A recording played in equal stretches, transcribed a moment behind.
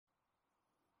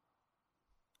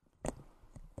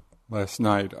Last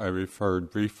night I referred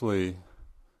briefly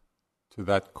to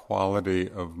that quality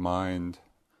of mind,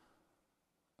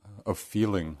 of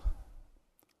feeling,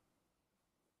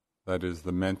 that is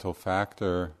the mental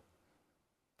factor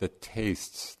that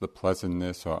tastes the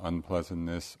pleasantness or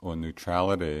unpleasantness or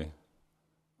neutrality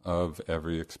of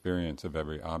every experience, of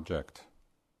every object.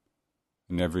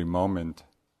 In every moment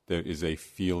there is a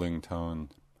feeling tone.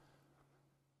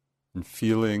 And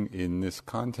feeling in this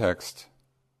context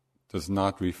does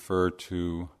not refer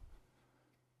to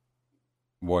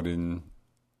what in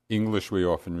English we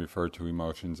often refer to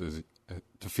emotions as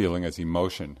to feeling as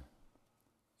emotion.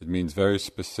 It means very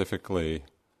specifically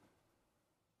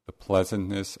the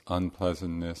pleasantness,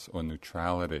 unpleasantness, or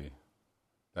neutrality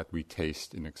that we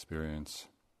taste in experience.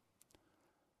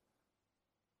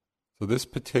 So this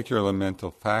particular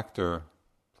mental factor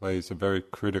plays a very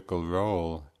critical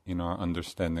role in our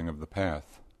understanding of the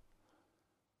path.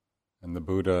 And the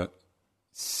Buddha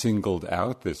singled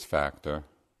out this factor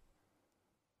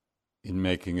in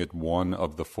making it one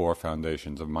of the four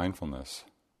foundations of mindfulness.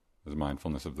 There's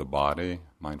mindfulness of the body,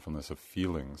 mindfulness of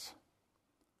feelings,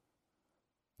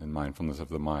 and mindfulness of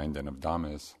the mind and of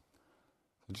dhammas.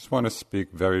 I just want to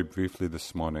speak very briefly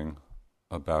this morning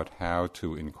about how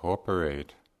to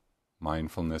incorporate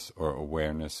mindfulness or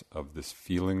awareness of this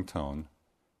feeling tone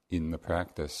in the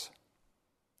practice.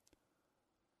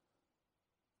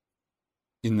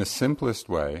 In the simplest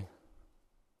way,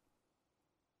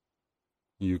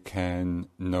 you can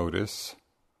notice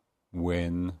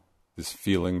when this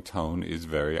feeling tone is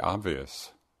very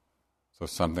obvious. So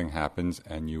something happens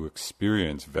and you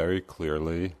experience very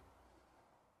clearly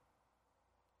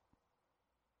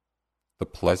the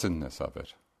pleasantness of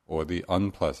it or the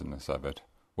unpleasantness of it.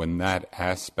 When that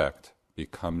aspect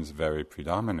becomes very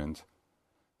predominant,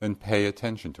 then pay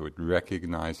attention to it,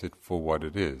 recognize it for what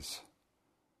it is.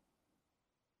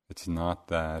 It's not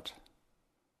that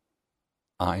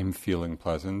I'm feeling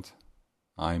pleasant,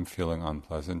 I'm feeling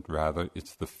unpleasant. Rather,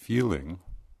 it's the feeling,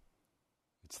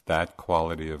 it's that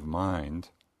quality of mind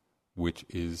which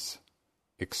is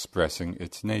expressing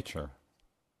its nature.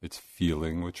 It's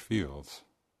feeling which feels.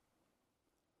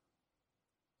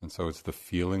 And so it's the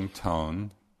feeling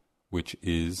tone which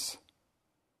is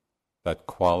that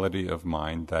quality of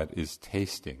mind that is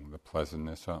tasting the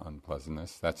pleasantness or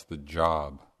unpleasantness. That's the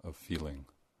job of feeling.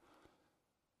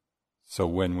 So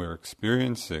when we're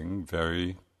experiencing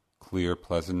very clear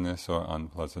pleasantness or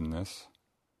unpleasantness,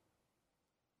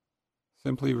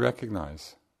 simply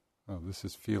recognize, oh, this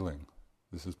is feeling,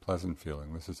 this is pleasant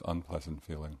feeling, this is unpleasant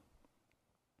feeling.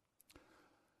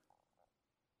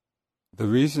 The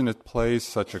reason it plays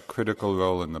such a critical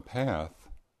role in the path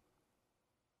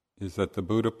is that the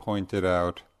Buddha pointed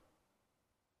out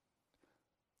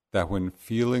that when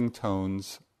feeling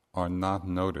tones are not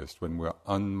noticed, when we're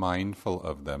unmindful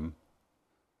of them,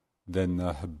 then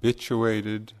the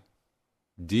habituated,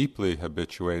 deeply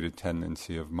habituated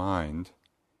tendency of mind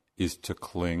is to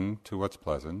cling to what's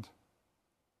pleasant,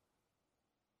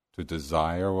 to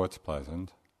desire what's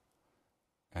pleasant,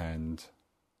 and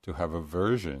to have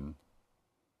aversion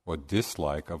or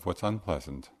dislike of what's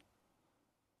unpleasant.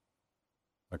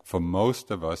 Like for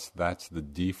most of us, that's the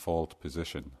default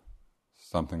position.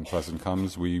 Something pleasant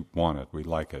comes, we want it, we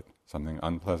like it. Something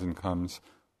unpleasant comes,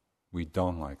 we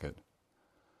don't like it.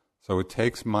 So it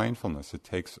takes mindfulness, it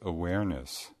takes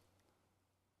awareness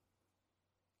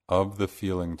of the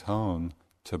feeling tone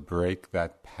to break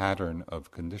that pattern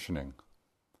of conditioning.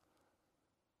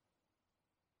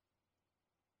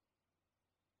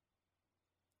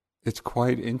 It's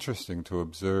quite interesting to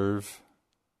observe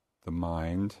the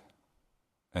mind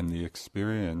and the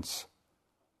experience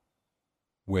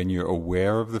when you're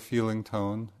aware of the feeling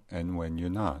tone and when you're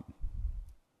not.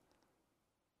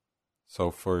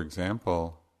 So, for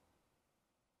example,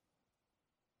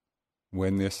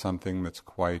 when there's something that's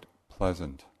quite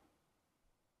pleasant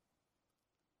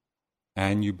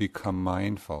and you become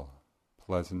mindful,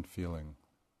 pleasant feeling,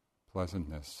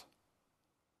 pleasantness,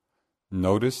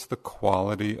 notice the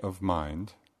quality of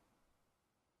mind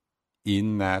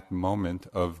in that moment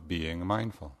of being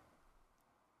mindful.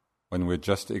 When we're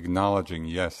just acknowledging,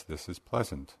 yes, this is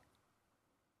pleasant,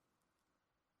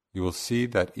 you will see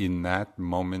that in that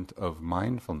moment of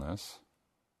mindfulness,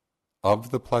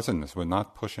 of the pleasantness, we're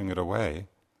not pushing it away,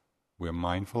 we're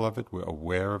mindful of it, we're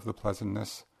aware of the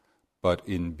pleasantness, but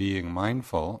in being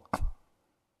mindful,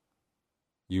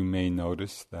 you may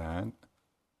notice that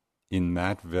in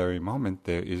that very moment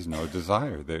there is no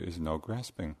desire, there is no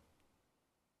grasping.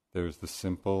 There is the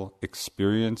simple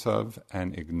experience of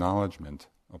and acknowledgement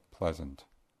of pleasant.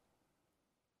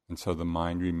 And so the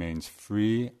mind remains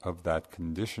free of that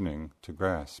conditioning to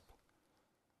grasp.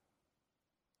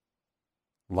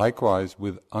 Likewise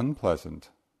with unpleasant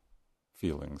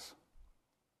feelings.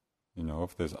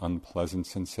 If there's unpleasant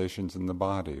sensations in the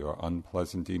body or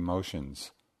unpleasant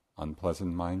emotions,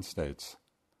 unpleasant mind states,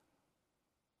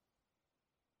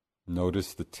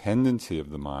 notice the tendency of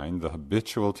the mind, the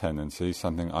habitual tendency.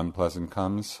 Something unpleasant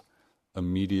comes,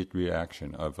 immediate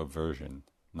reaction of aversion,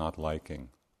 not liking,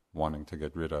 wanting to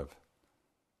get rid of.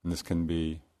 And this can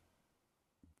be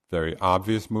very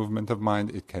obvious movement of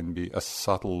mind. It can be a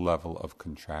subtle level of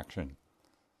contraction.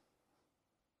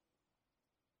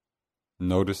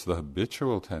 Notice the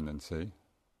habitual tendency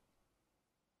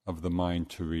of the mind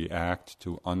to react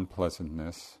to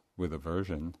unpleasantness with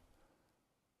aversion,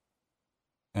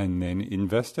 and then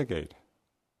investigate.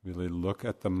 Really look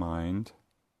at the mind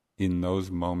in those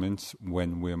moments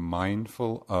when we're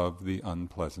mindful of the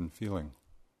unpleasant feeling.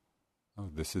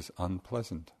 Oh, this is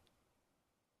unpleasant.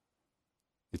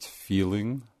 It's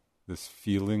feeling, this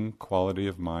feeling quality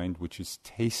of mind which is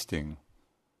tasting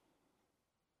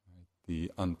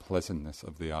the unpleasantness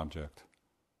of the object.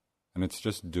 And it's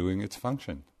just doing its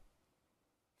function.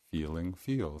 Feeling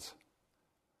feels.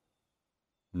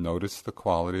 Notice the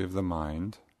quality of the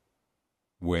mind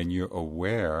when you're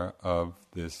aware of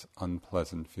this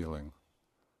unpleasant feeling.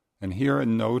 And here a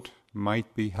note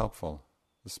might be helpful,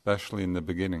 especially in the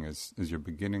beginning, as you're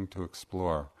beginning to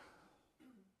explore.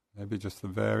 Maybe just a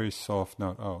very soft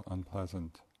note, oh,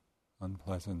 unpleasant,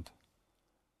 unpleasant.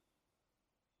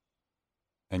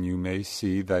 And you may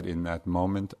see that in that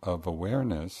moment of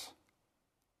awareness,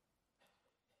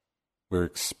 we're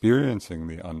experiencing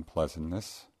the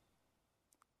unpleasantness,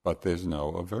 but there's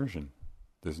no aversion.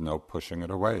 There's no pushing it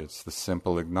away. It's the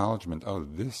simple acknowledgement, oh,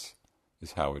 this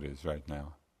is how it is right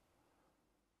now.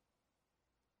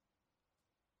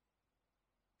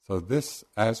 So this,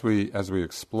 as we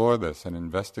explore this and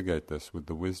investigate this with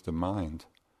the wisdom mind,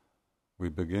 we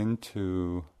begin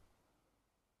to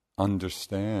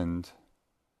understand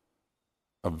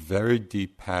a very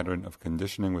deep pattern of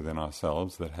conditioning within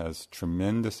ourselves that has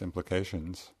tremendous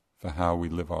implications for how we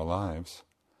live our lives.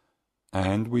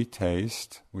 And we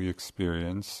taste, we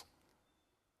experience,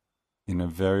 in a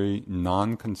very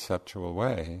non-conceptual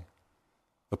way,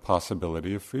 the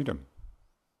possibility of freedom,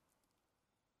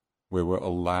 where we're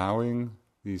allowing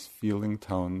these feeling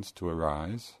tones to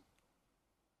arise.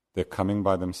 They're coming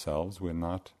by themselves, we're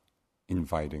not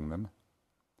inviting them.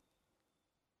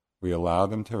 We allow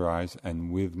them to rise,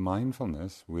 and with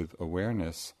mindfulness, with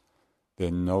awareness,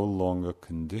 they're no longer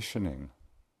conditioning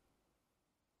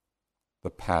the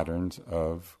patterns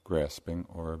of grasping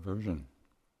or aversion.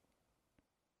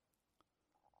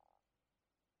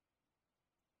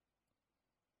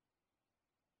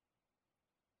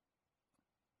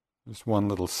 There's one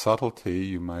little subtlety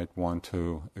you might want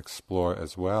to explore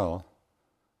as well,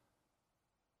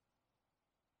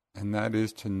 and that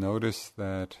is to notice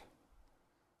that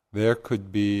there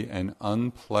could be an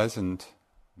unpleasant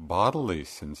bodily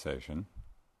sensation,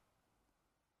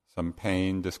 some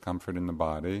pain, discomfort in the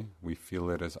body, we feel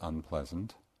it as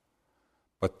unpleasant.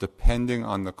 But depending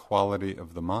on the quality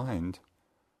of the mind,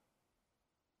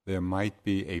 there might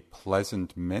be a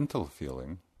pleasant mental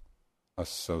feeling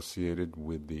associated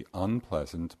with the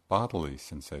unpleasant bodily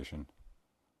sensation.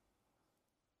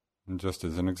 And just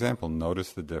as an example,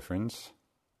 notice the difference.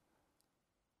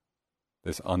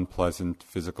 This unpleasant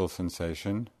physical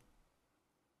sensation,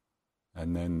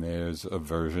 and then there's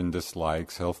aversion, dislike,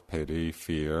 self-pity,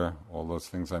 fear, all those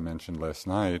things I mentioned last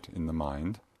night in the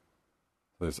mind.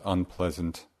 There's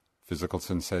unpleasant physical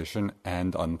sensation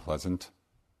and unpleasant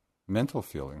mental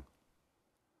feeling.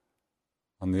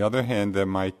 On the other hand, there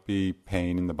might be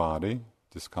pain in the body,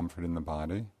 discomfort in the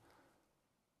body,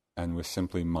 and we're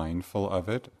simply mindful of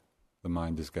it. The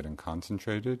mind is getting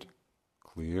concentrated,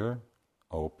 clear,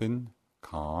 open,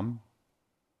 calm.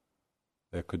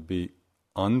 There could be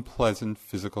unpleasant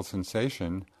physical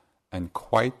sensation and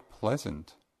quite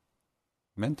pleasant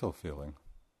mental feeling.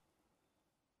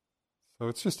 So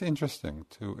it's just interesting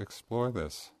to explore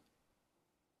this.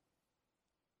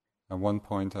 At one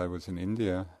point I was in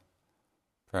India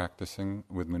practicing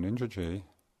with Munindraji.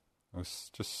 I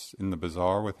was just in the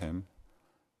bazaar with him,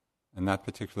 and that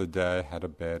particular day I had a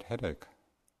bad headache.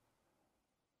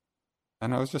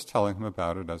 And I was just telling him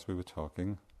about it as we were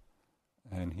talking,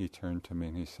 and he turned to me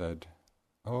and he said,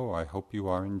 "Oh, I hope you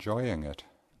are enjoying it."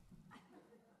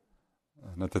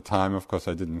 And at the time, of course,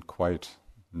 I didn't quite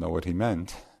know what he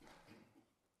meant.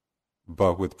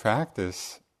 But with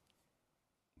practice,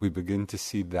 we begin to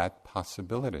see that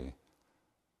possibility.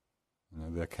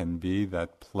 There can be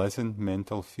that pleasant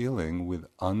mental feeling with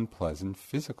unpleasant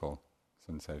physical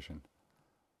sensation,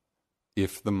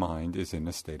 if the mind is in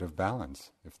a state of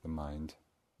balance, if the mind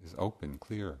is open,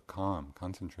 clear, calm,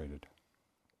 concentrated.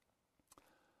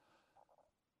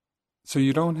 So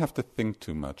you don't have to think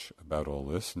too much about all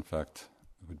this. In fact,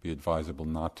 it would be advisable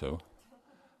not to.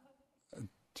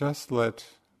 Just let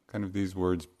kind of these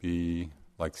words be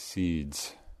like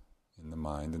seeds in the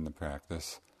mind, in the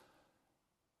practice.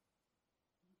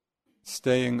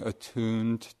 Staying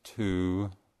attuned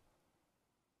to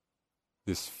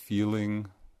this feeling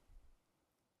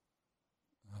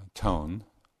tone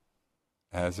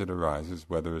as it arises,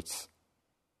 whether it's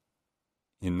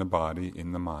in the body,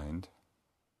 in the mind.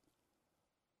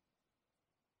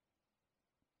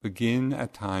 Begin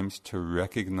at times to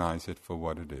recognize it for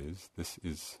what it is. This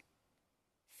is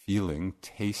feeling,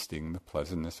 tasting the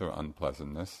pleasantness or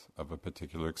unpleasantness of a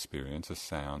particular experience, a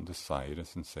sound, a sight, a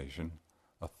sensation,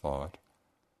 a thought,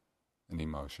 an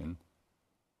emotion.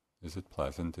 Is it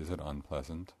pleasant? Is it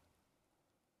unpleasant?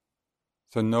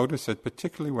 So notice it,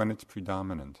 particularly when it's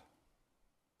predominant.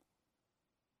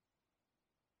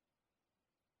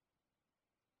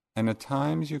 And at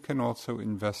times you can also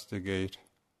investigate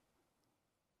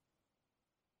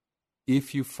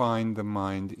if you find the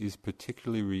mind is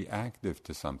particularly reactive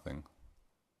to something.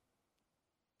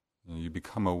 You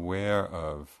become aware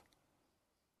of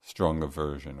strong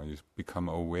aversion, or you become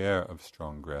aware of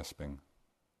strong grasping.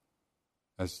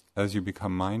 As you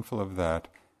become mindful of that,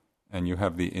 and you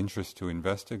have the interest to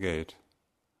investigate,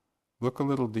 look a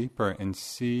little deeper and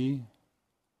see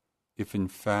if in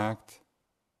fact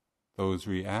those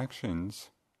reactions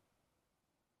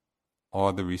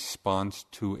are the response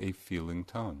to a feeling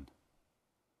tone.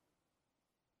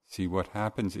 See what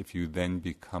happens if you then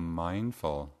become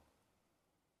mindful.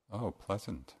 Oh,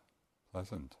 pleasant,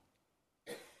 pleasant.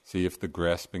 See if the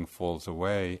grasping falls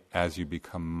away as you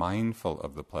become mindful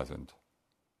of the pleasant.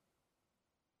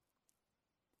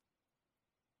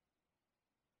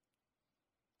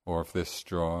 Or if there's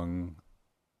strong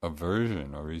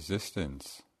aversion or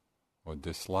resistance or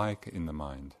dislike in the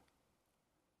mind.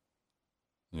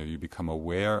 You become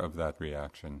aware of that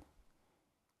reaction.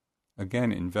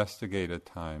 Again, investigate at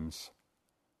times,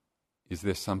 is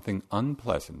there something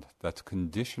unpleasant that's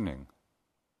conditioning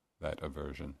that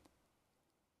aversion?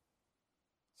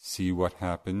 See what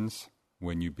happens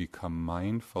when you become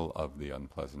mindful of the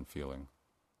unpleasant feeling.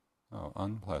 Oh,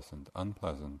 unpleasant,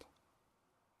 unpleasant.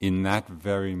 In that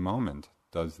very moment,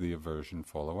 does the aversion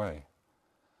fall away?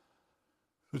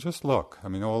 So just look. I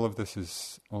mean, all of this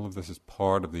is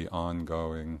part of the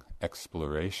ongoing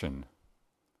exploration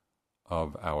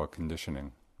of our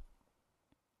conditioning.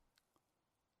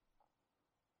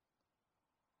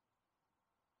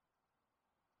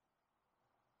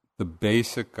 The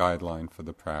basic guideline for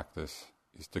the practice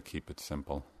is to keep it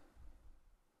simple.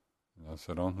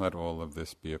 So don't let all of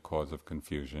this be a cause of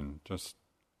confusion. Just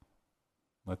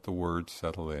let the words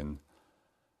settle in,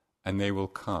 and they will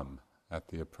come at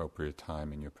the appropriate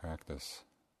time in your practice.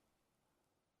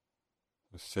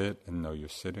 So sit and know you're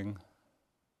sitting,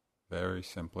 very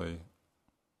simply,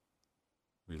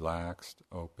 relaxed,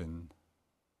 open.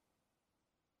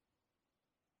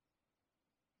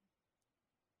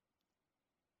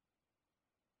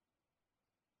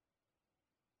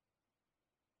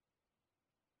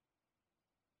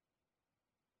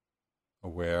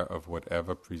 Aware of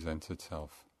whatever presents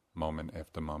itself, moment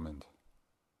after moment.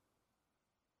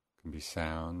 It can be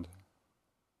sound,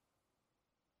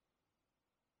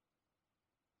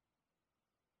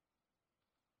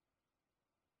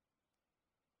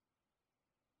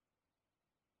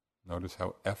 notice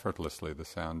how effortlessly the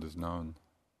sound is known.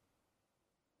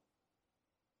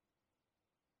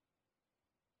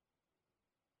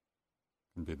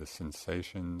 It can be the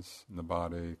sensations in the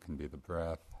body, it can be the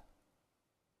breath.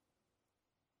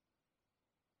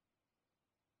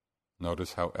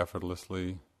 Notice how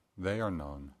effortlessly they are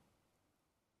known.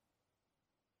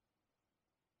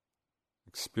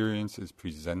 Experience is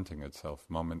presenting itself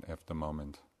moment after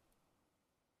moment.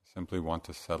 You simply want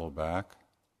to settle back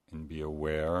and be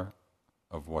aware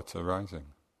of what's arising.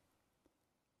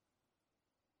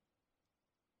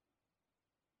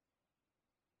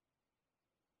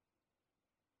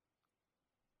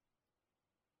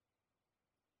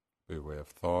 Be aware of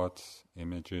thoughts,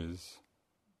 images,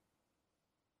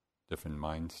 different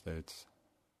mind states.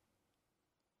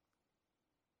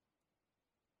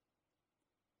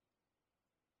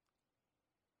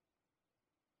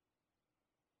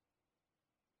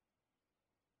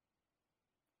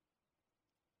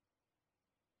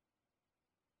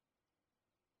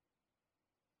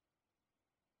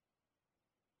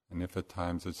 And if at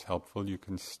times it's helpful, you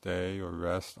can stay or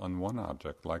rest on one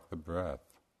object, like the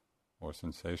breath, or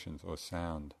sensations, or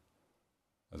sound,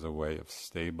 as a way of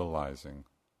stabilizing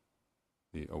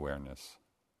the awareness.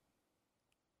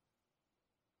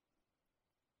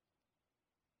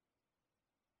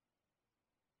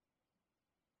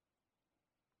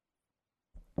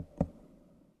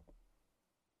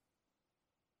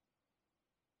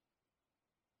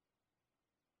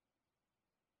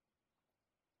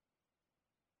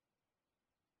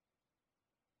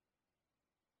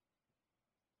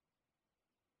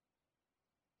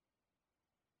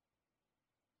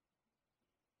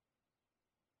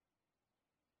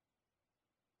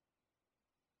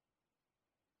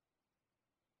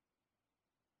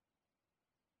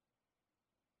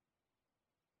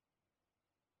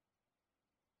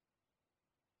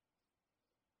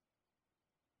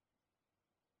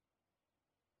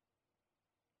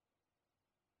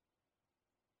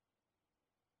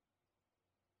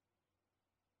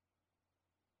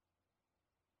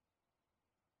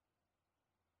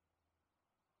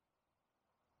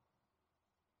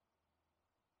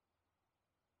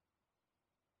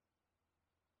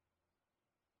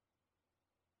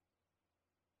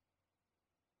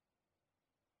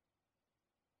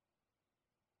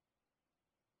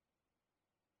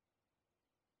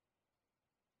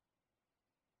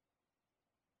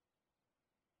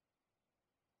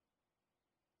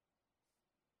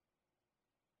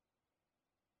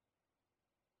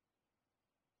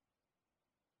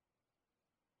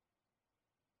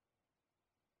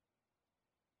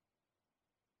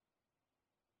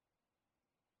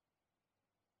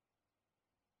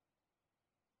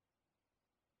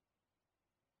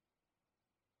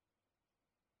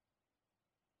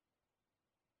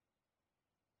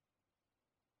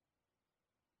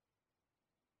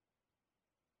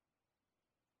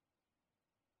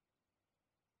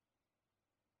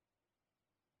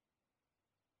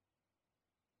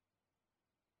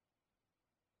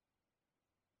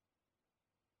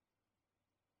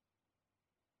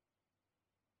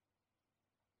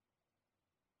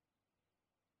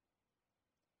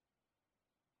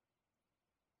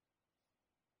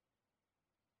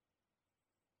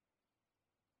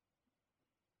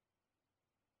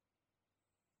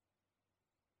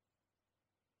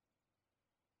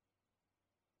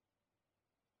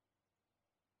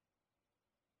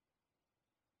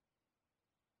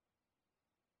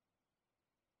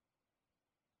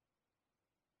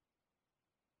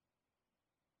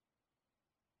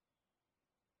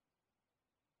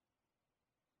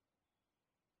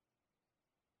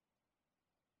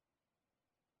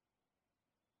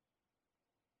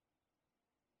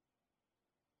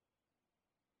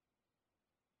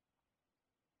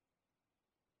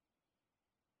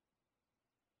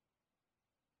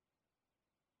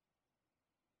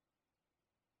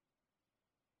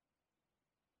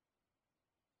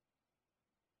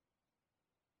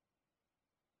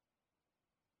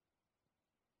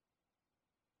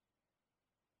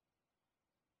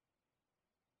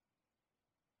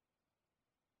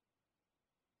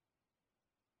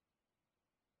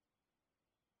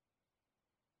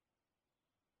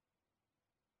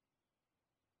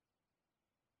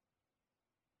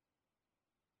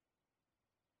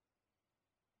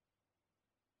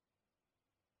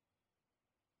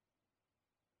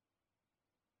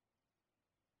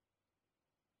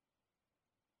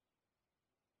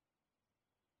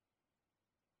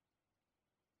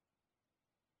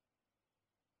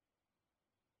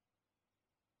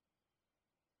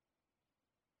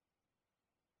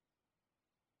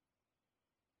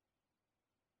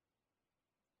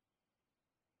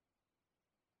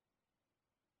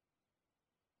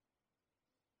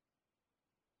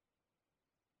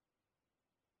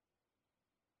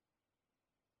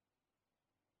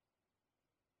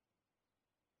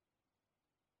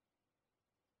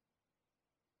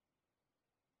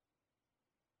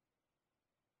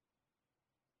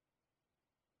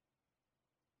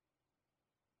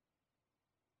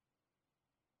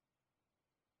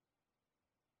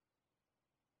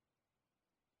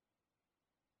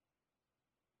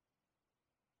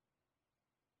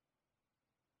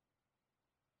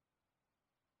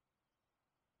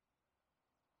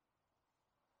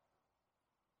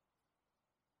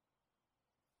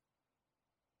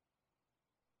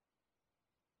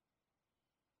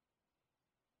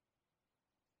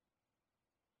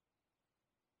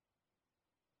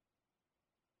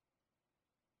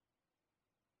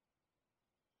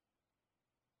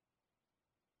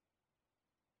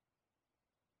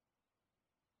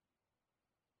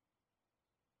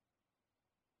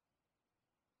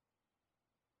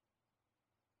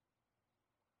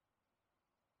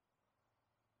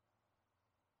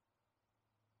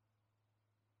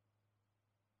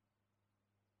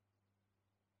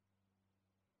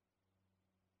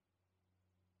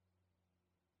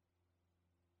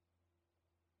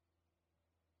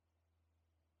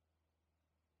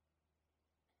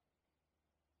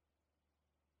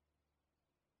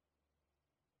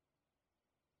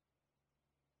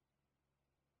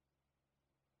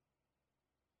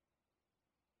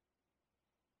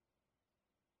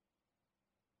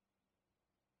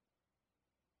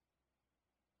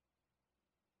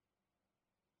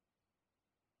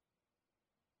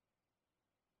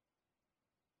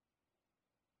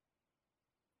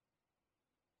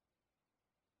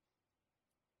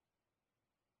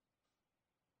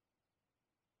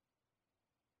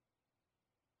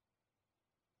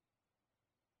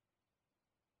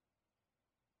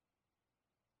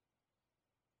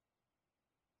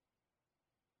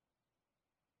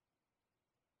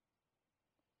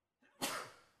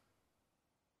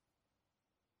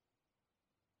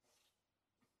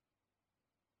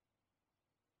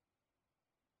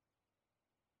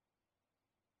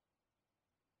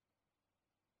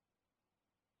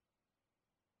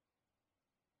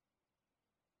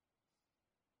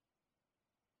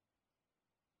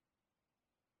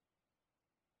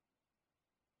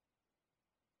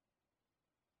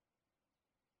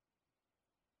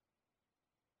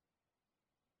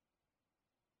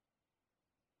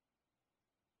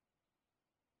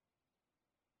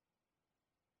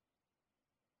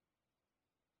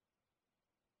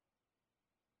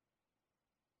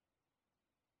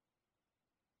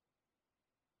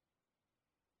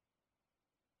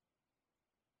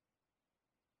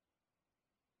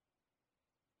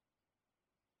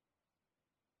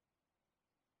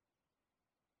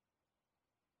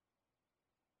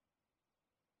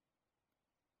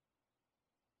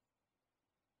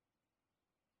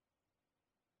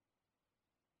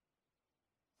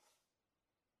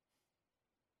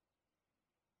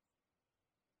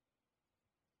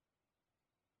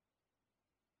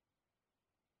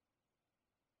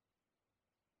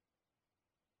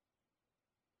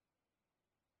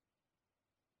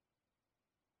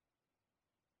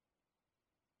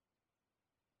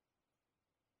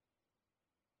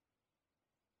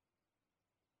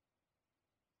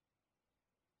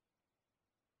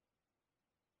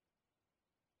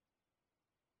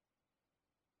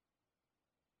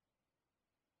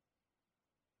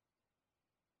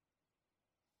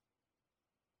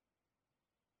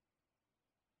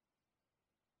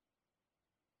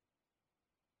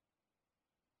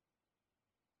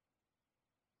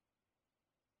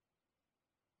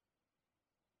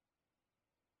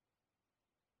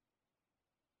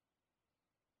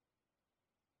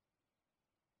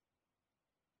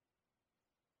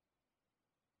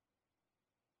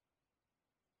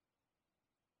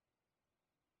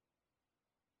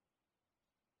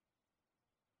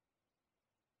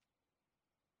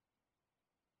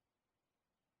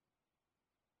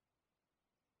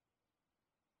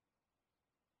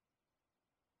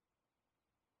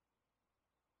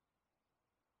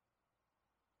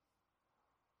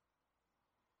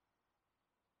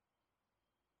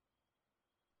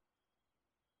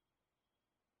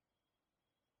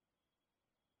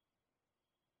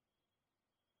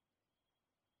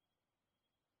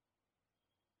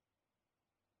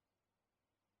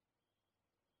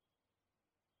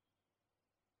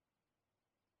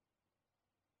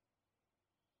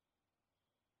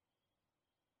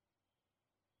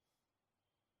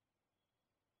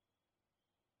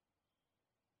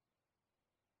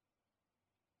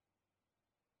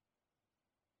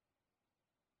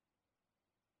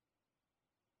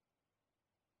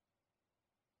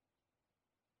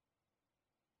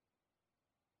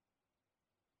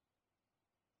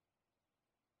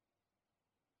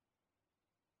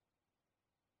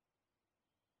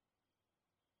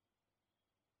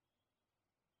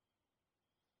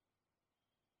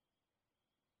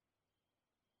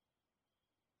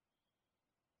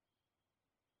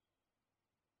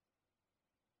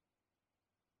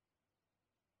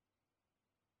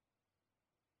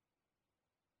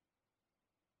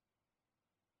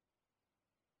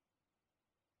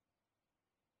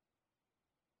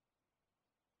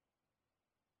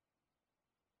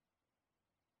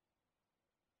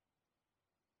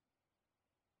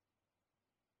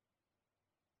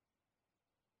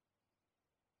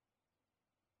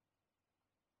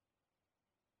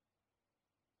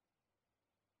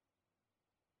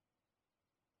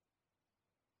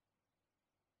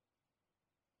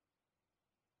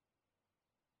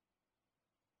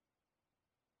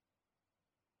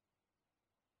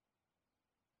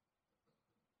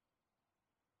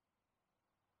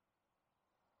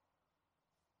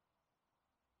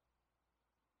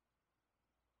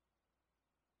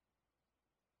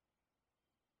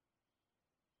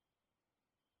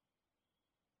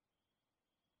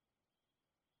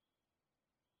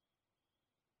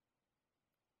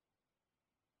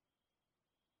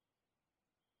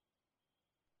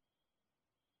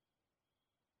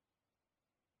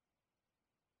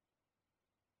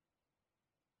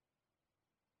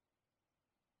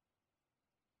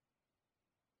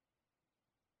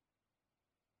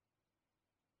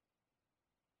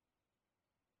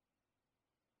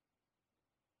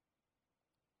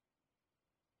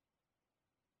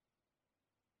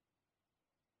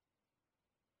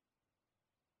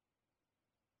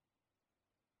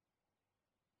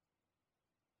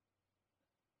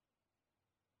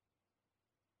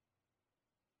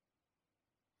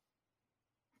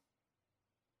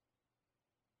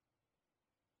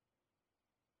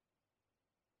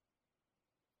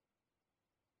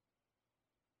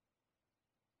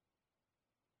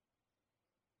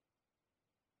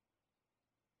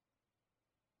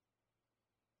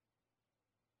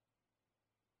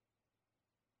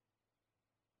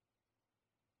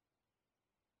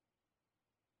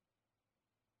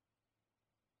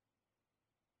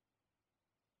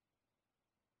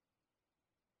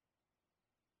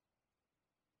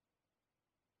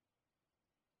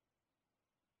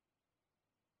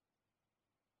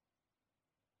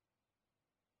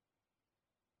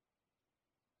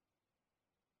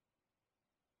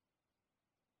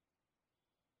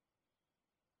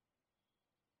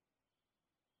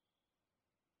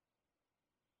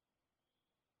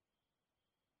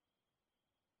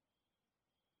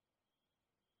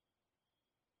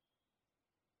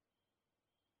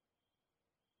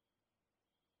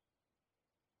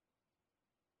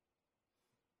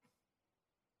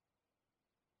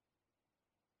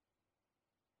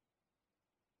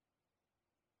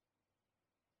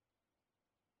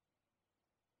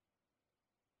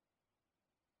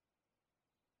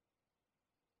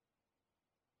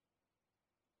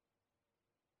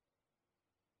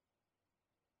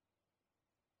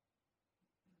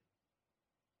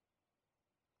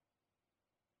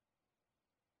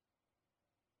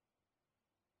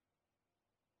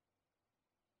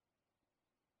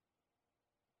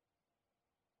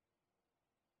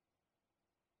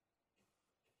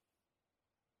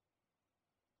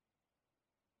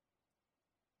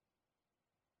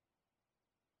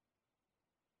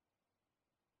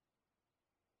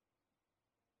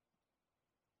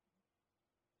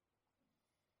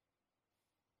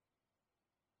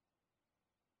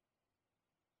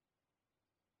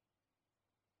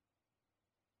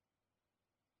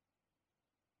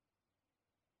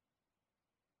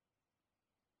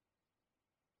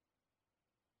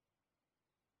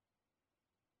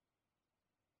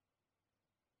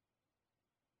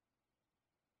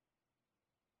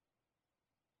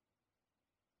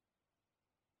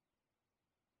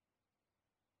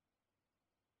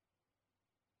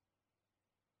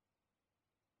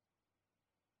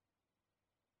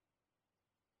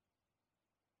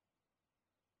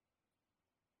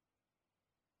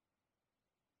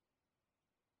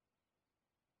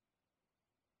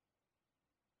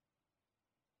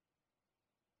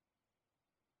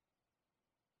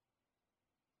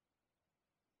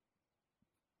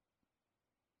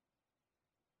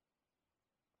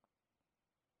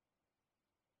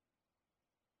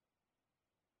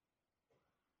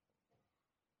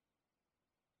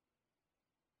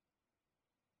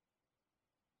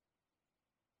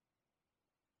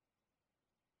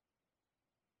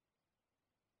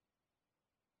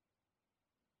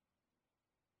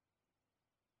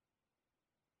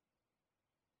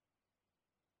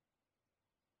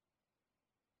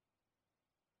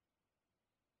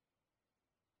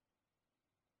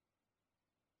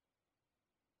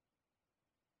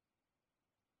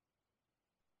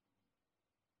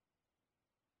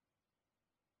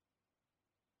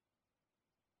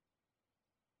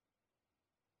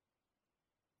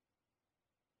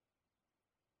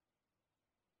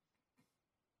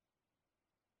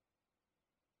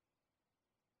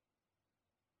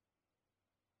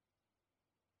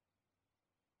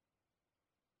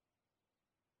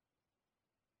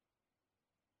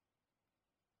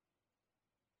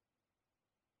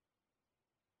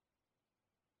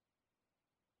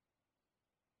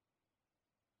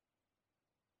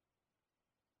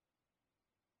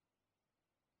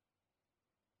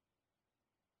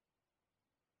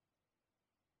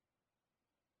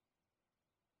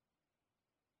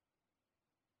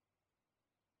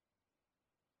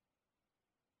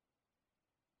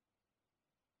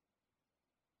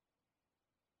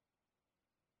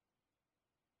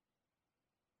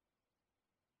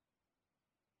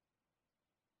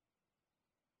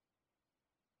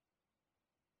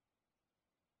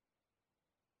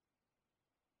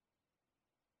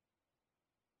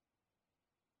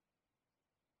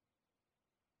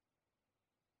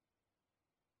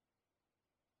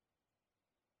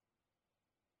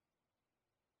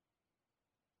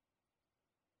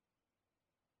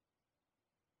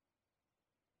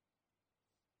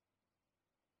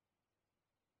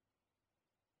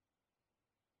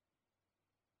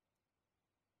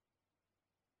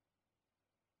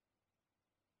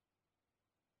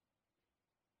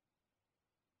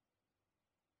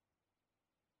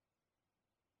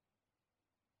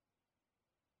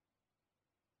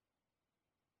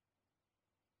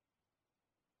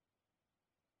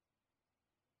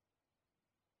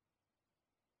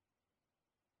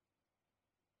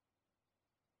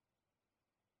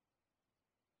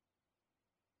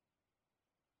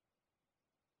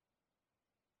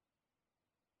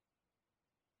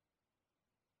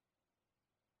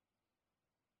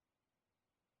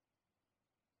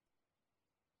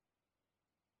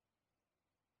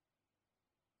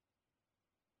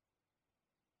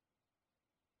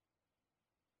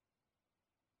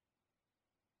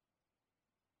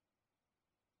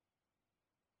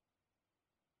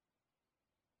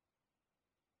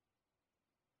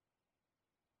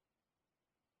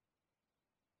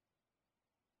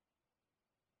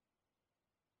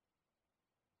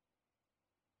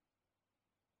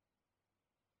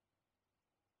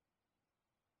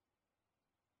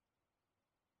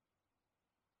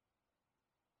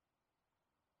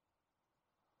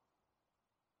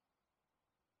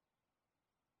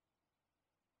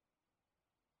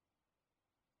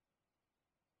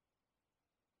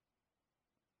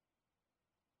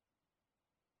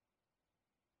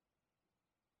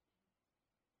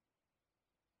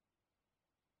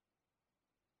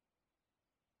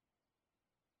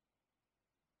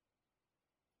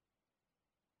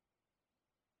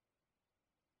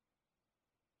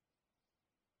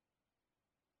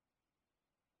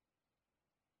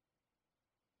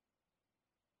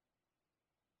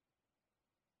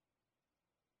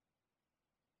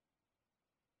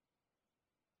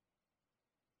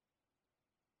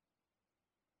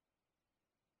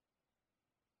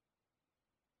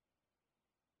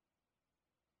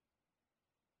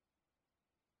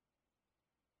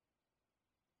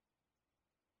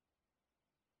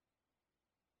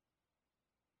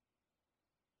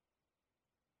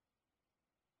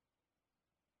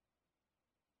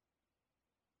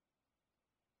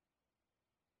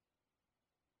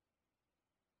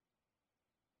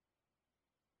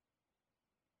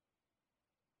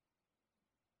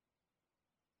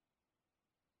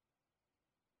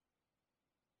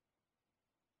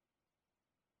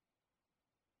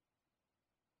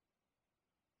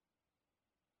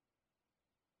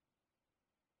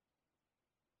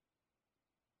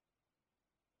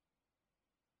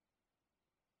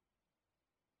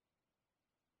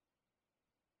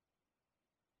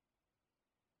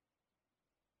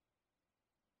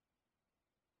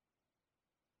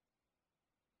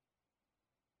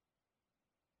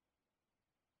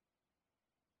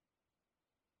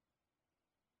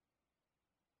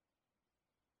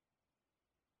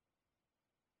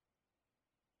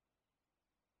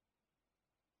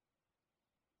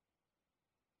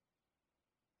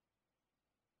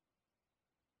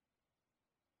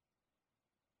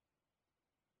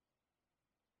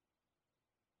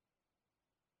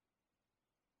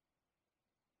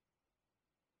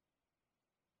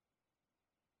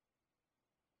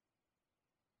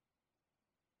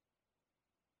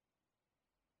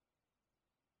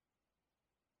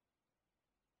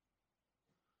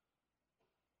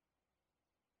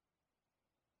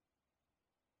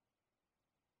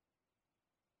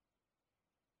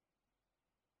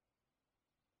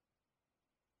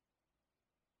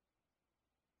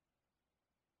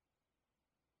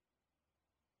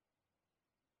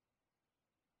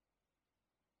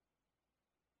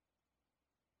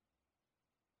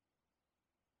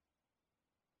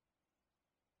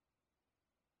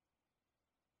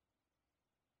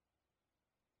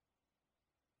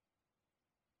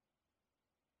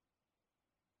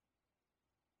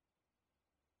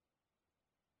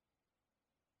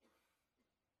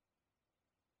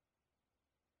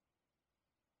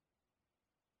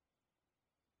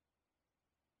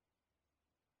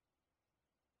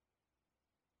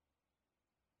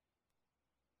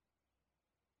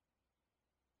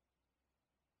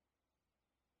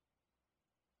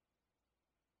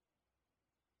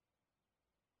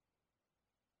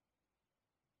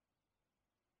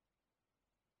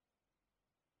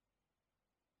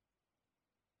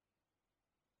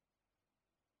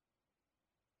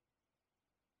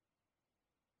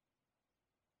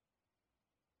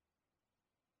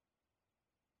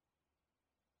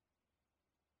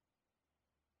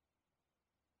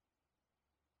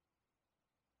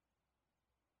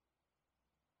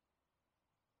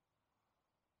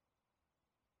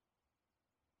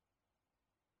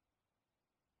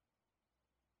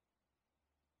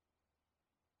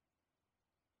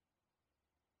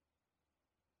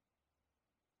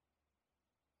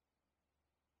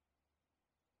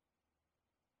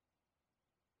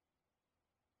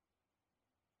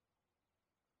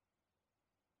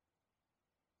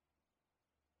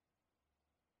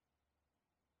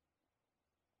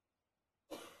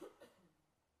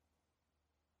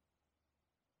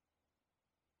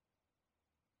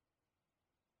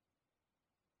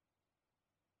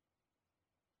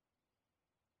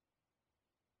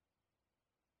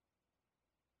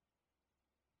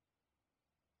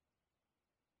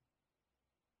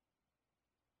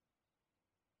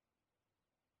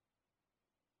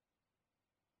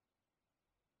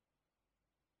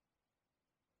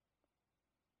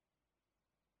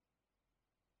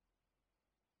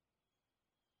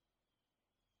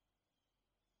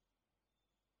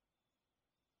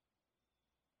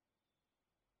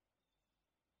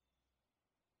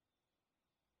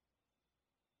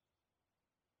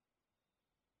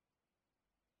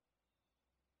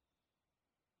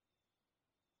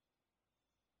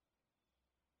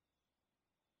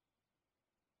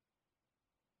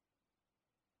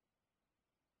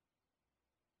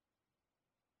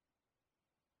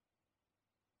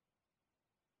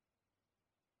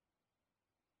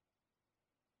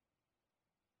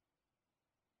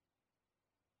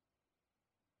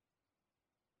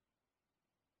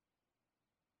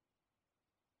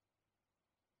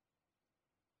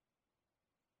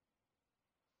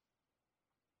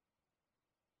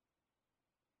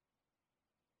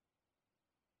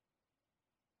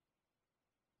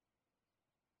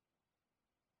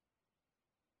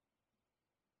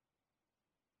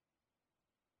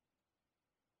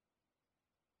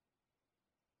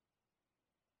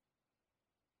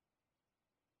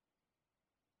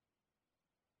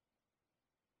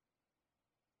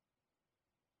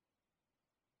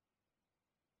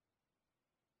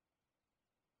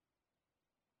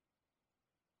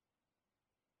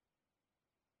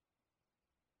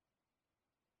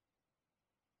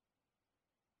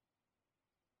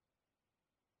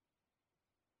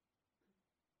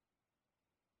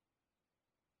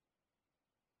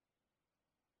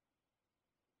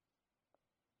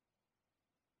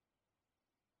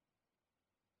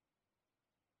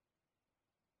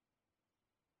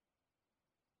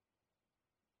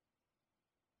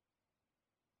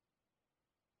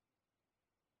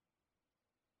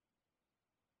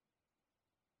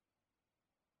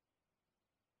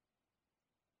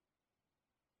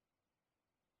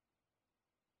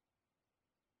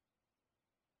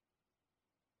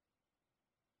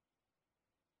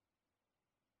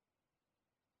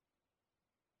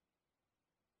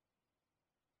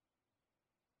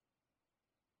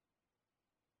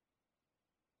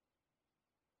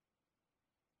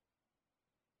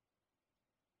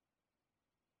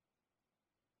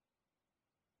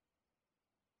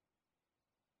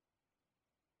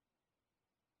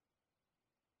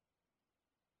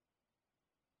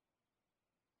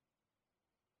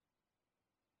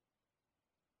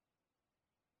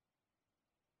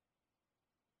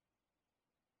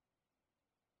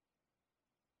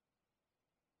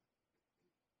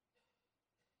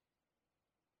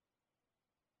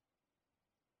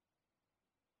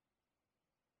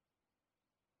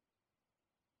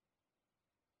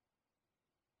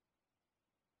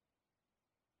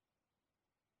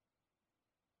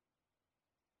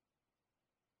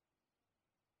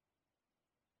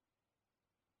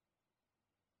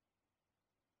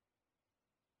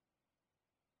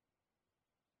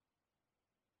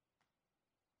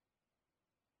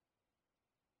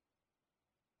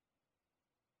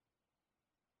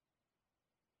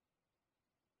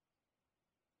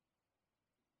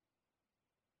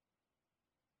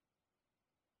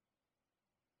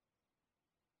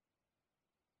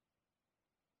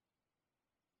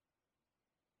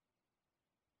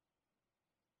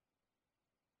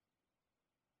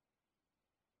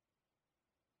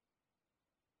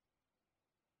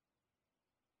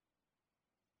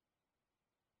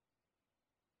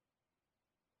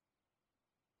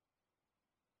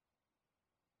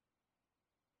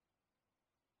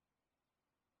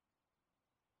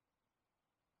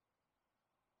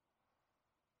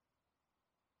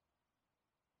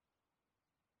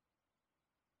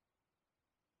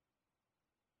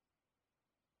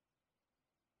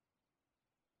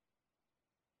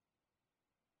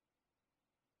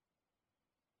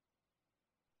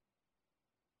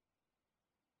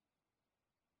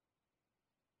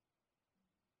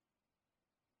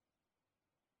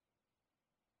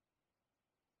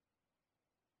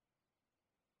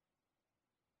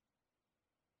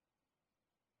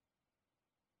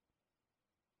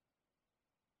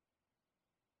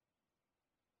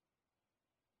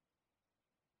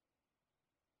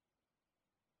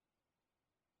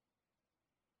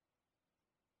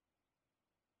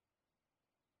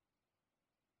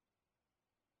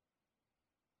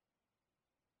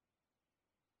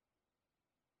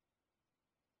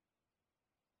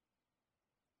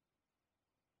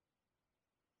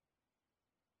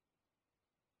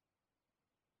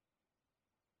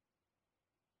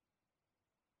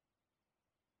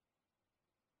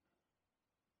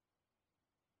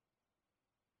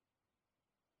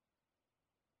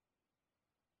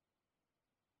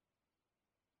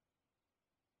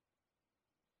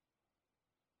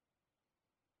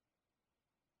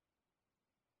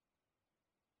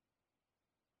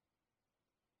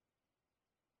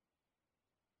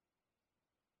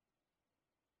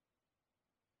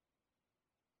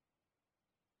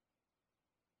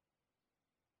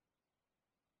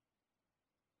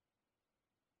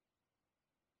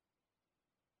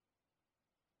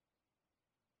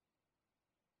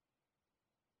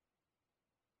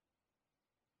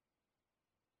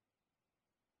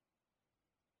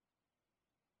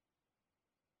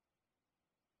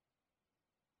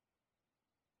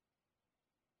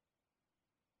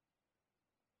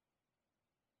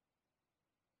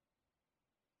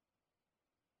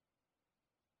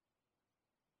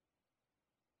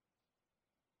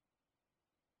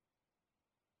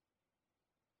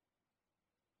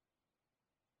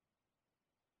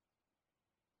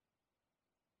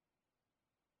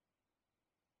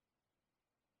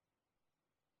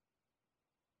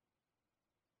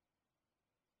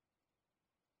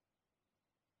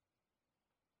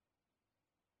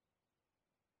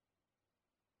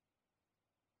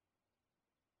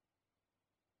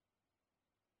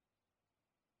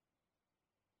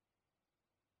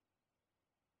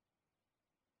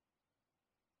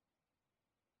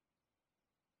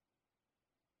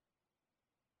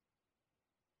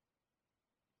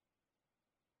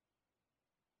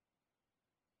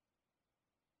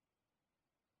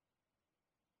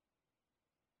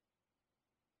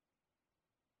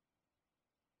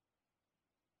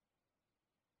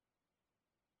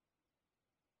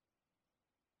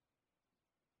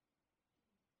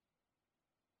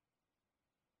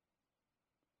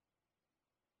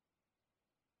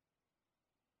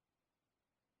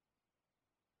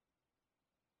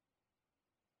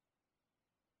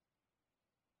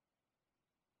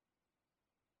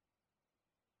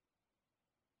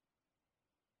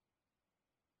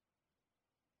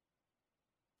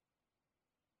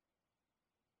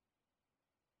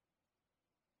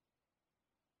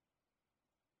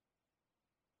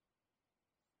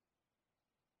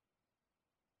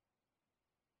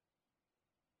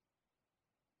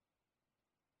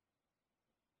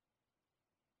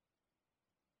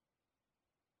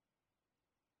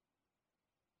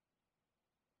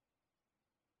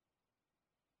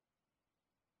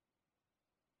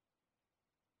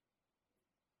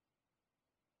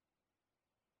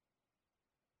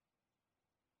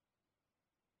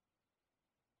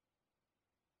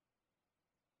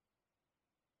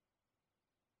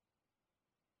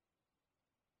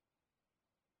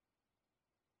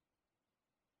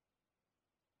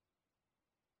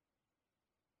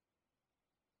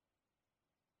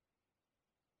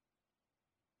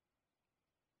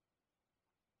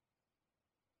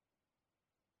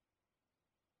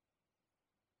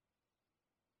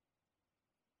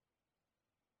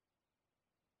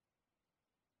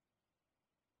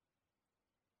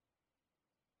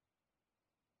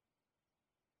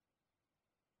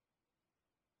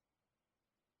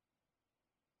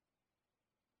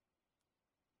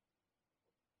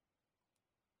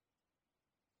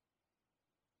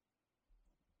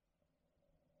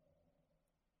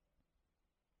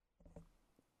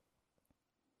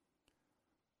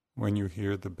 when you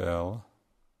hear the bell,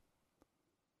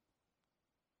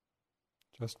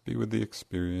 just be with the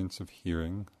experience of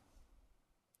hearing,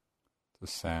 the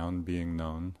sound being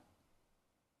known.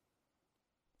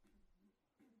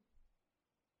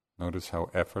 Notice how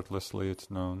effortlessly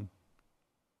it's known.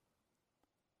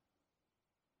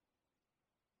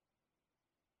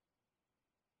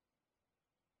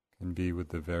 Can be with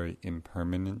the very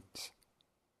impermanence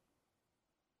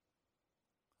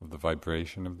of the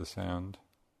vibration of the sound.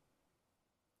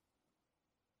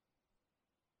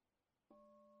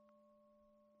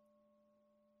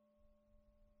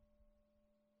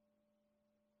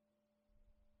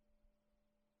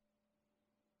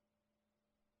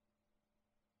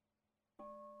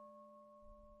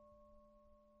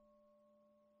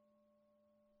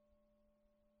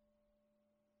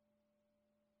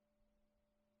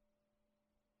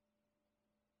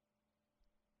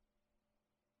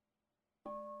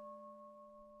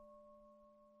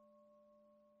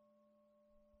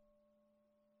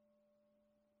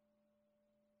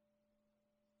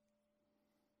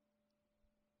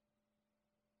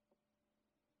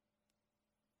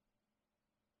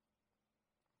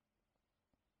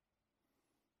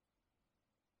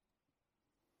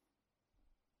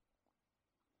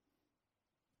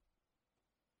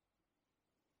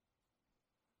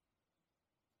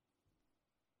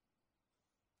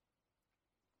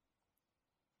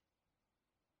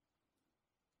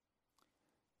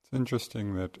 It's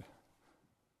interesting that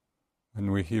when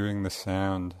we're hearing the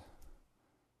sound,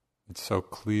 it's so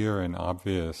clear and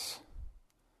obvious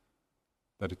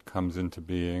that it comes into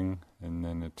being and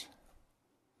then it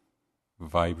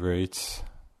vibrates,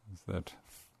 that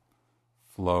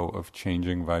flow of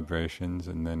changing vibrations,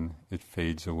 and then it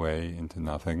fades away into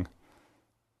nothing.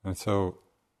 And it's so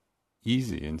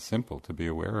easy and simple to be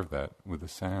aware of that with a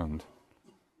sound.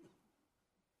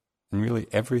 And really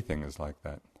everything is like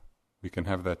that. We can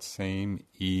have that same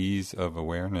ease of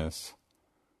awareness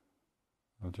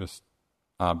of just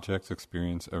objects,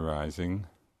 experience arising,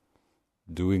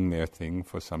 doing their thing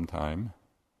for some time,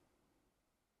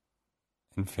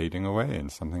 and fading away,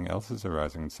 and something else is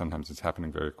arising. And sometimes it's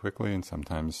happening very quickly, and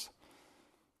sometimes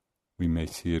we may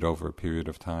see it over a period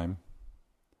of time.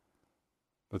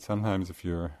 But sometimes if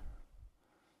you're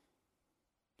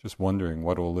just wondering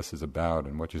what all this is about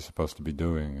and what you're supposed to be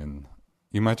doing, and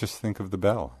you might just think of the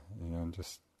bell,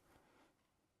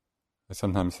 I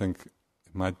sometimes think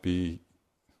it might be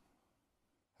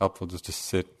helpful just to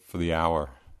sit for the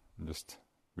hour and just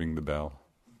ring the bell,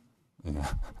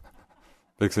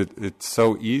 because it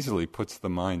so easily puts the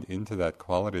mind into that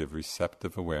quality of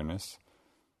receptive awareness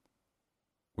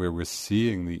where we're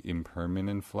seeing the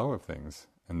impermanent flow of things.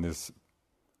 And there's,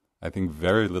 I think,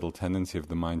 very little tendency of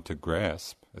the mind to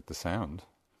grasp at the sound.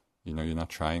 You're not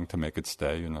trying to make it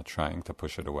stay, you're not trying to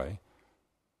push it away.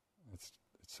 It's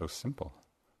so simple.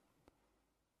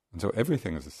 And so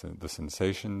everything is the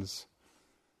sensations,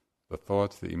 the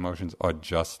thoughts, the emotions are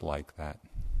just like that.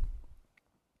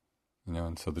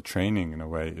 And so the training, in a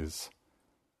way, is,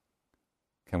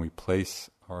 can we place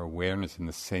our awareness in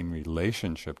the same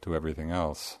relationship to everything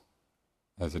else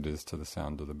as it is to the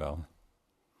sound of the bell?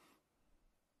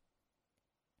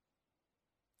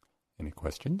 Any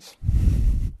questions?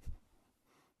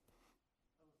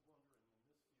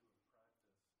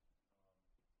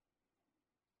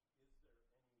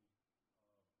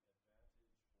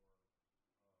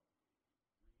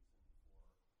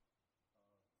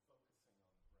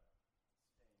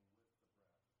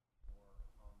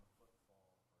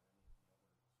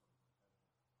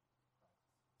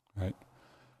 Right.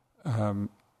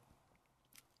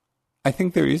 I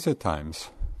think there is at times,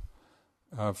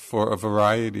 for a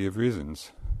variety of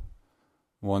reasons.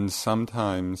 One,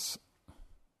 sometimes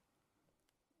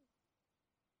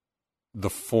the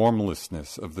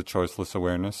formlessness of the choiceless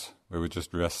awareness, where we're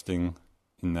just resting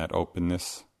in that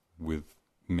openness with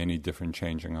many different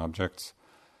changing objects,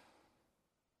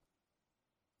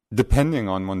 depending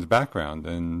on one's background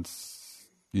and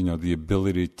the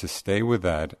ability to stay with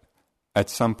that, at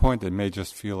some point it may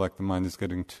just feel like the mind is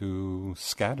getting too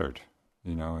scattered,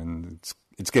 and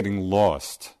it's getting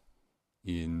lost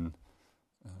in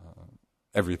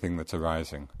everything that's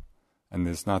arising. And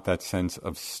there's not that sense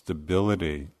of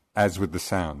stability as with the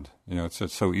sound. It's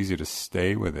just so easy to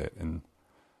stay with it. And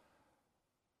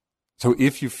so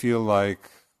if you feel like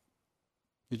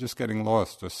you're just getting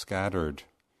lost or scattered,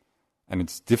 and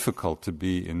it's difficult to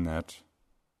be in that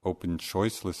open,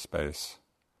 choiceless space,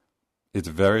 it's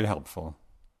very helpful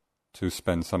to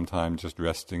spend some time just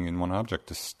resting in one object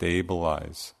to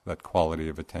stabilize that quality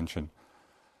of attention.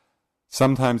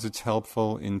 Sometimes it's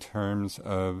helpful in terms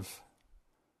of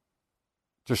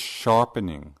just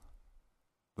sharpening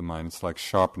the mind. It's like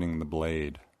sharpening the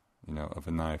blade, of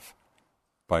a knife.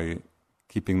 By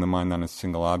keeping the mind on a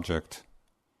single object,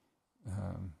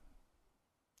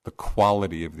 the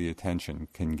quality of the attention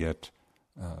can get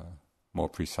more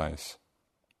precise.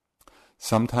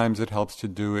 Sometimes it helps to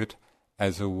do it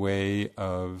as a way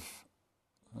of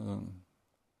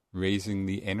raising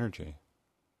the energy.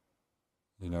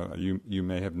 You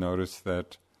may have noticed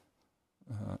that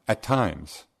at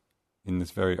times, in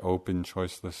this very open,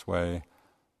 choiceless way,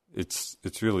 it's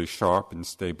really sharp and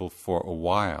stable for a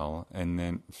while, and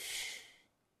then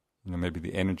maybe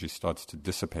the energy starts to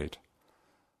dissipate.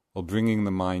 Well, bringing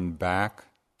the mind back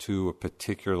to a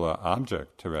particular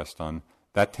object to rest on,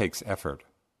 that takes effort.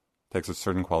 It takes a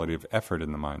certain quality of effort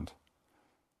in the mind.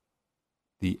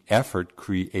 The effort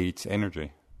creates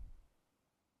energy.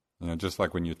 Just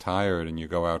like when you're tired and you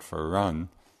go out for a run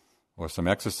or some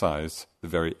exercise, the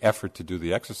very effort to do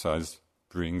the exercise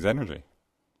brings energy.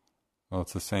 Well,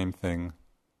 it's the same thing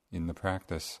in the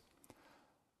practice.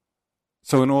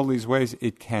 So in all these ways,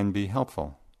 it can be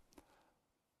helpful.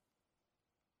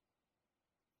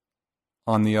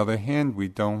 On the other hand, we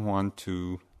don't want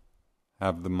to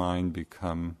have the mind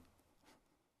become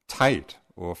tight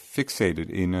or fixated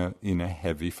in a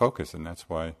heavy focus, and that's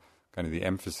why kind of the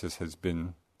emphasis has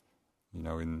been,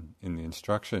 in the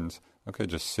instructions. Okay,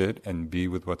 just sit and be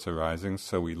with what's arising,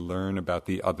 so we learn about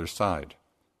the other side,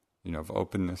 of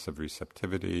openness, of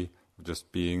receptivity, of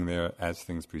just being there as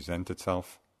things present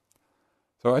itself.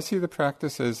 So I see the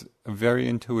practice as a very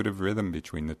intuitive rhythm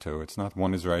between the two. It's not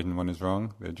one is right and one is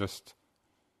wrong.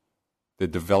 They're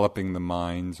developing the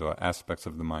minds or aspects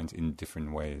of the minds in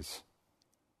different ways.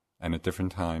 And at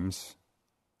different times,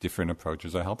 different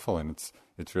approaches are helpful. And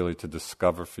it's really to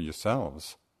discover for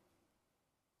yourselves,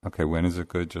 okay, when is it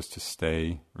good just to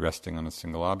stay resting on a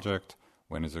single object?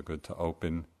 When is it good to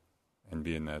open and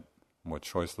be in that more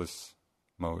choiceless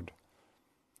mode?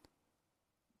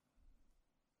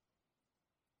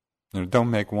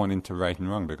 Don't make one into right and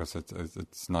wrong, because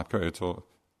it's not good.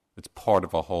 It's part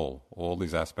of a whole. All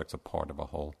these aspects are part of a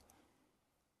whole.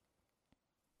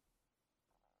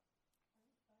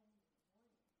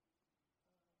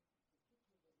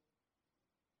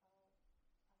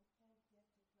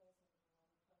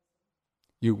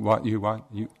 You what?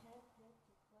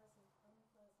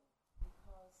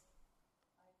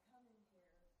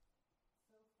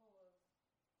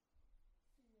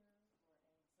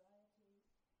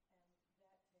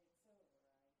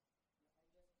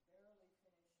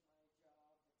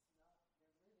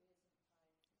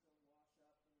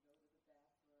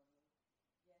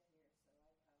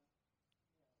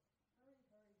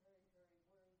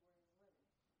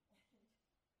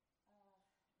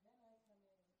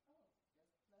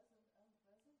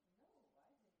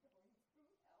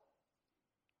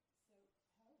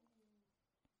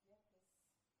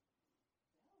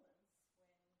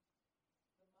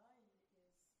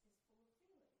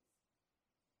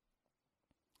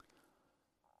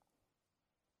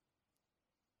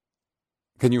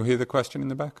 Can you hear the question in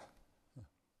the back?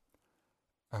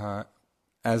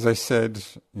 As I said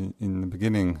in the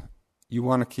beginning, you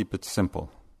want to keep it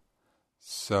simple.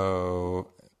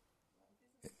 So,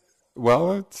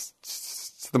 well,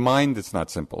 it's the mind that's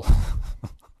not simple.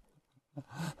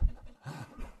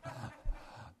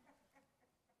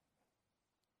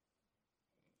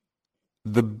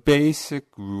 The basic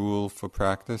rule for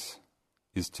practice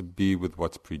is to be with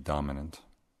what's predominant.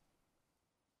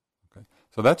 Okay?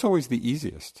 So that's always the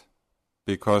easiest,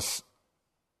 because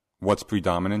what's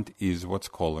predominant is what's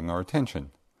calling our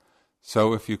attention.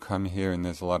 So if you come here and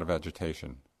there's a lot of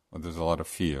agitation, or there's a lot of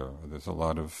fear, or there's a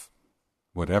lot of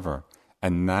whatever,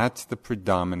 and that's the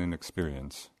predominant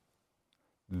experience,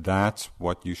 that's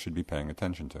what you should be paying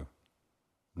attention to.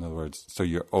 In other words, so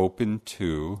you're open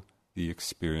to the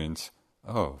experience,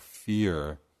 oh,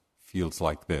 fear feels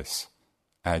like this,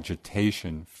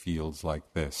 agitation feels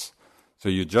like this. So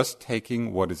you're just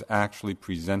taking what is actually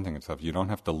presenting itself. You don't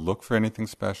have to look for anything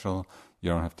special.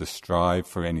 You don't have to strive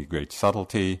for any great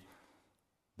subtlety.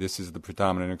 This is the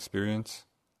predominant experience.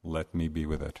 Let me be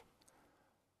with it.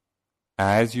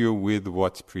 As you're with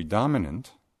what's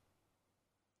predominant,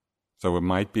 so it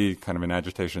might be kind of an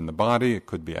agitation in the body, it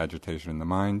could be agitation in the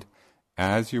mind.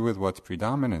 As you're with what's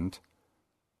predominant,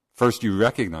 first you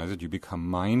recognize it, you become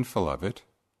mindful of it,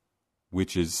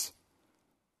 which is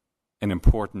an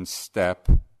important step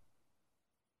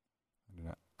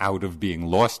out of being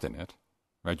lost in it,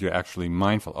 right? You're actually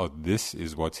mindful, oh, this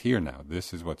is what's here now,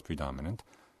 this is what's predominant.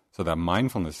 So that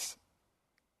mindfulness,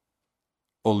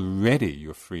 already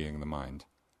you're freeing the mind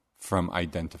from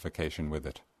identification with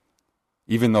it.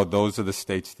 Even though those are the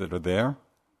states that are there,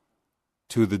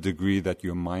 to the degree that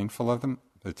you're mindful of them,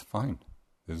 It's fine.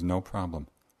 There's no problem.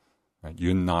 Right?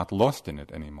 You're not lost in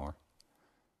it anymore.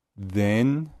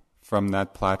 Then, from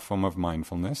that platform of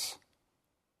mindfulness,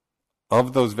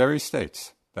 of those very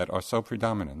states that are so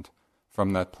predominant,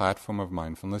 from that platform of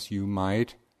mindfulness, you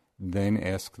might then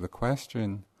ask the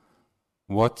question,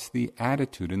 what's the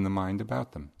attitude in the mind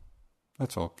about them?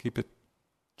 That's all. Keep it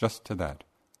just to that.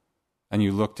 And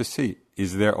you look to see,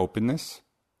 is there openness?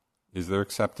 Is there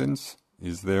acceptance?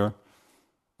 Is there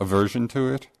aversion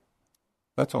to it?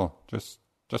 That's all. Just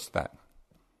that.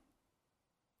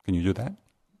 Can you do that?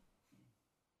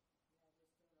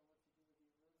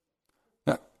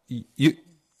 No,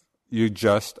 you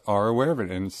just are aware of it.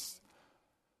 And it's,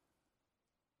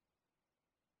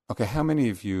 okay, how many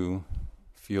of you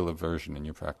feel aversion in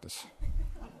your practice?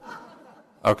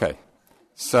 Okay,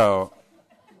 so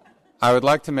I would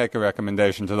like to make a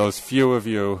recommendation to those few of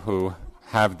you who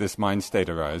have this mind state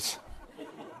arise.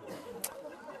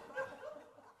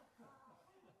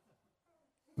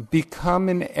 Become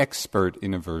an expert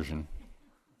in aversion.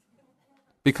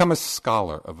 Become a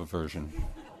scholar of aversion.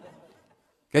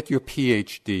 Get your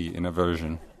PhD in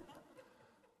aversion.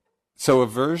 So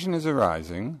aversion is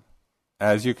arising.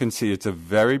 As you can see, it's a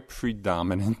very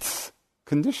predominant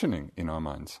conditioning in our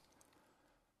minds.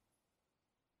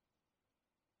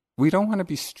 We don't want to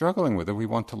be struggling with it. We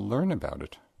want to learn about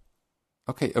it.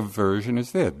 Okay, aversion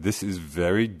is there. This is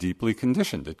very deeply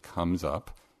conditioned. It comes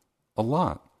up a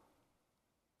lot.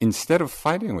 Instead of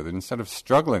fighting with it, instead of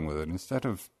struggling with it, instead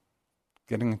of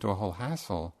getting into a whole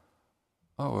hassle,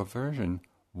 aversion.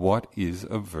 What is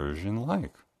aversion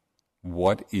like?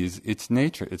 What is its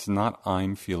nature? It's not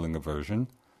I'm feeling aversion.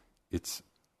 It's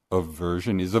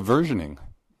aversion is aversioning.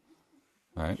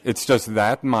 Right? It's just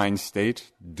that mind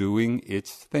state doing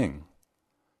its thing.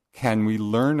 Can we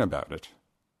learn about it?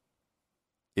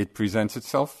 It presents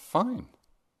itself fine.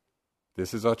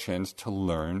 This is our chance to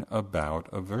learn about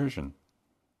aversion.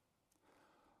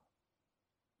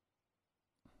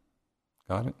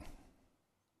 Got it?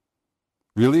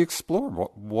 Really explore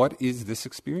what is this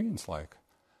experience like?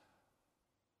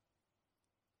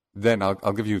 Then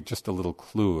I'll give you just a little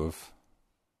clue of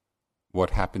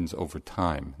what happens over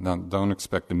time. Now, don't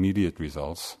expect immediate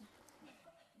results,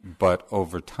 but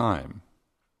over time.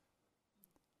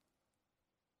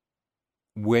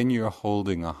 When you're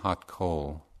holding a hot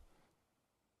coal,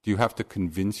 do you have to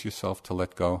convince yourself to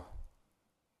let go?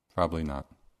 Probably not.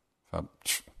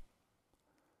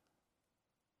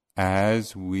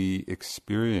 As we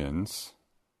experience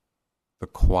the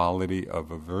quality of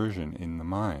aversion in the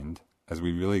mind, as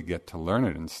we really get to learn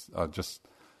it and just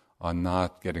are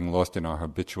not getting lost in our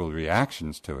habitual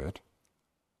reactions to it,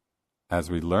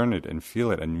 as we learn it and feel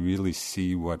it and really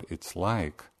see what it's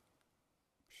like,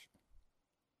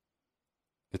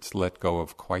 it's let go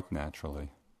of quite naturally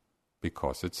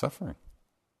because it's suffering.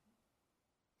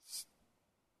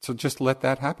 So just let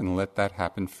that happen. Let that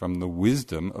happen from the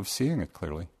wisdom of seeing it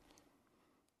clearly.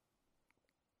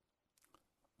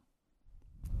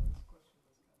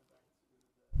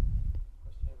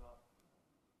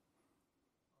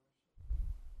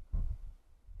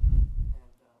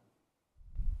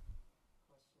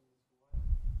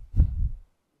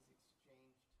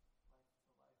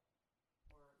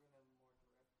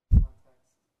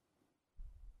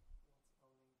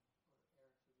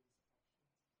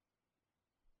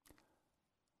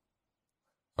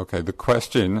 Okay, the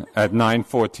question at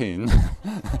 9:14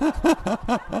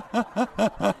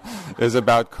 is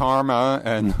about karma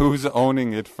and who's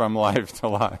owning it from life to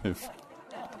life.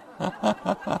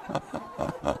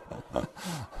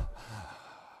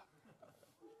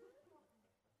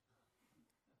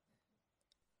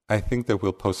 I think that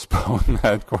we'll postpone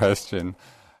that question.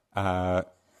 At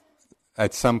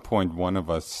some point, one of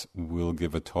us will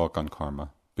give a talk on karma.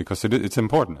 Because it's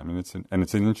important. I mean, it's an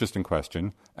interesting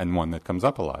question and one that comes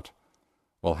up a lot.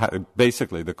 Well,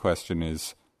 basically the question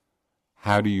is,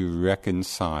 how do you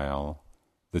reconcile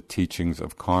the teachings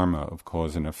of karma, of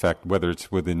cause and effect, whether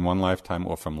it's within one lifetime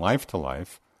or from life to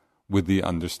life, with the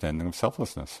understanding of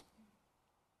selflessness?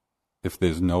 If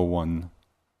there's no one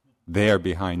there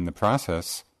behind the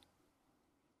process,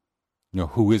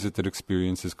 who is it that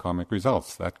experiences karmic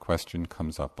results? That question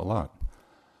comes up a lot.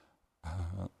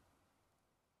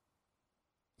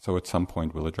 So at some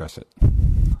point we'll address it.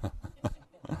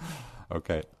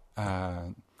 Okay.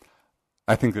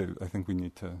 I think we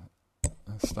need to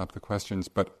stop the questions,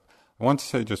 but I want to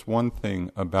say just one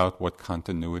thing about what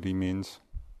continuity means.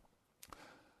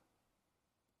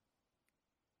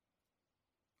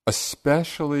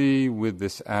 Especially with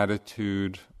this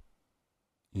attitude,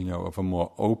 of a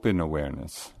more open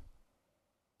awareness,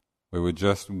 where we're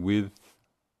just with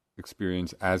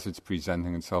experience as it's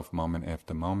presenting itself moment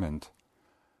after moment,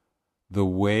 the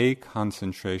way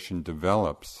concentration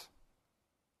develops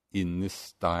in this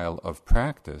style of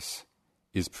practice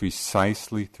is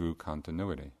precisely through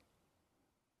continuity.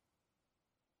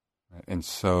 And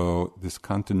so this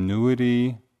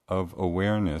continuity of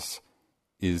awareness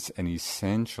is an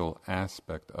essential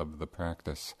aspect of the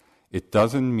practice. It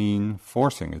doesn't mean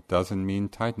forcing, it doesn't mean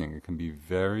tightening. It can be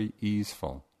very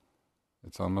easeful.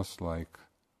 It's almost like,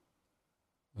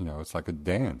 it's like a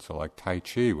dance or like Tai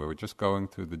Chi, where we're just going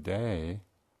through the day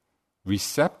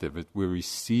receptive. We're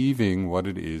receiving what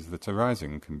it is that's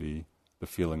arising. It can be the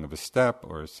feeling of a step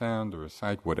or a sound or a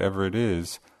sight, whatever it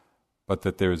is, but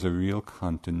that there is a real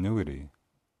continuity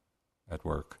at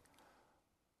work.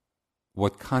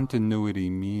 What continuity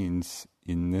means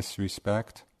in this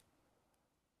respect,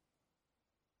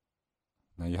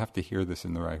 now you have to hear this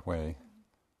in the right way,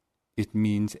 it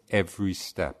means every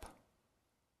step.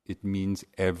 It means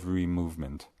every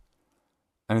movement.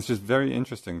 And it's just very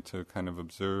interesting to kind of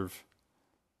observe,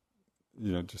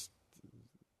 just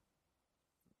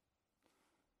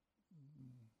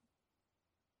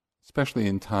especially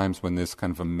in times when there's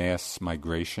kind of a mass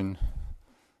migration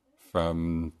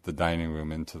from the dining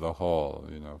room into the hall,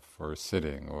 for a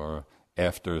sitting or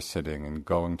after a sitting and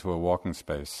going to a walking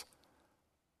space.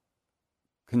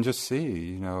 Can just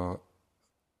see,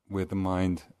 where the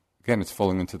mind, again, it's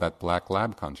falling into that black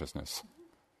lab consciousness,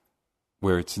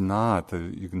 where it's not,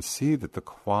 you can see that the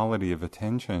quality of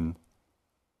attention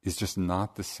is just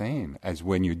not the same as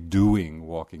when you're doing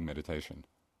walking meditation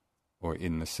or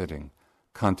in the sitting.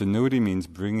 Continuity means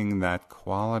bringing that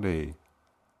quality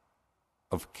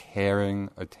of caring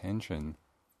attention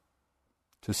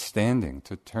to standing,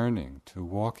 to turning, to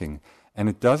walking. And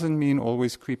it doesn't mean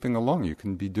always creeping along. You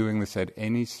can be doing this at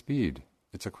any speed.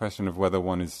 It's a question of whether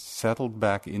one is settled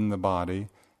back in the body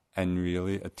and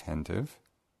really attentive,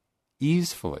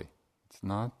 easefully. It's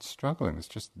not struggling, it's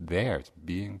just there, it's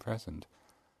being present.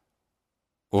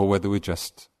 Or whether we're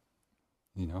just,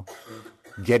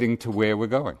 getting to where we're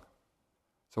going.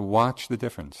 So watch the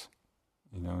difference,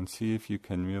 and see if you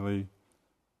can really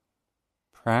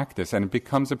practice. And it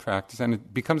becomes a practice, and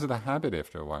it becomes a habit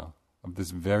after a while, of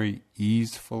this very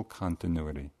easeful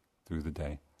continuity through the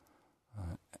day.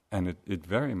 And it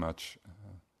very much,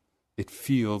 it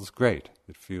feels great.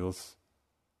 It feels,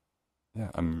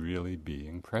 I'm really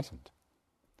being present.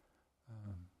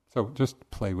 So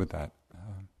just play with that.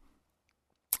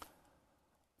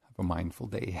 Have a mindful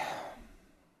day.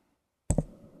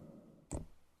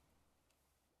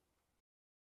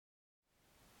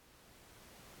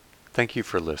 Thank you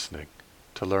for listening.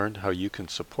 To learn how you can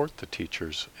support the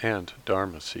teachers and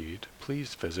Dharma Seed,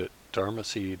 please visit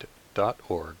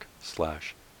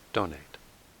dharmaseed.org/donate.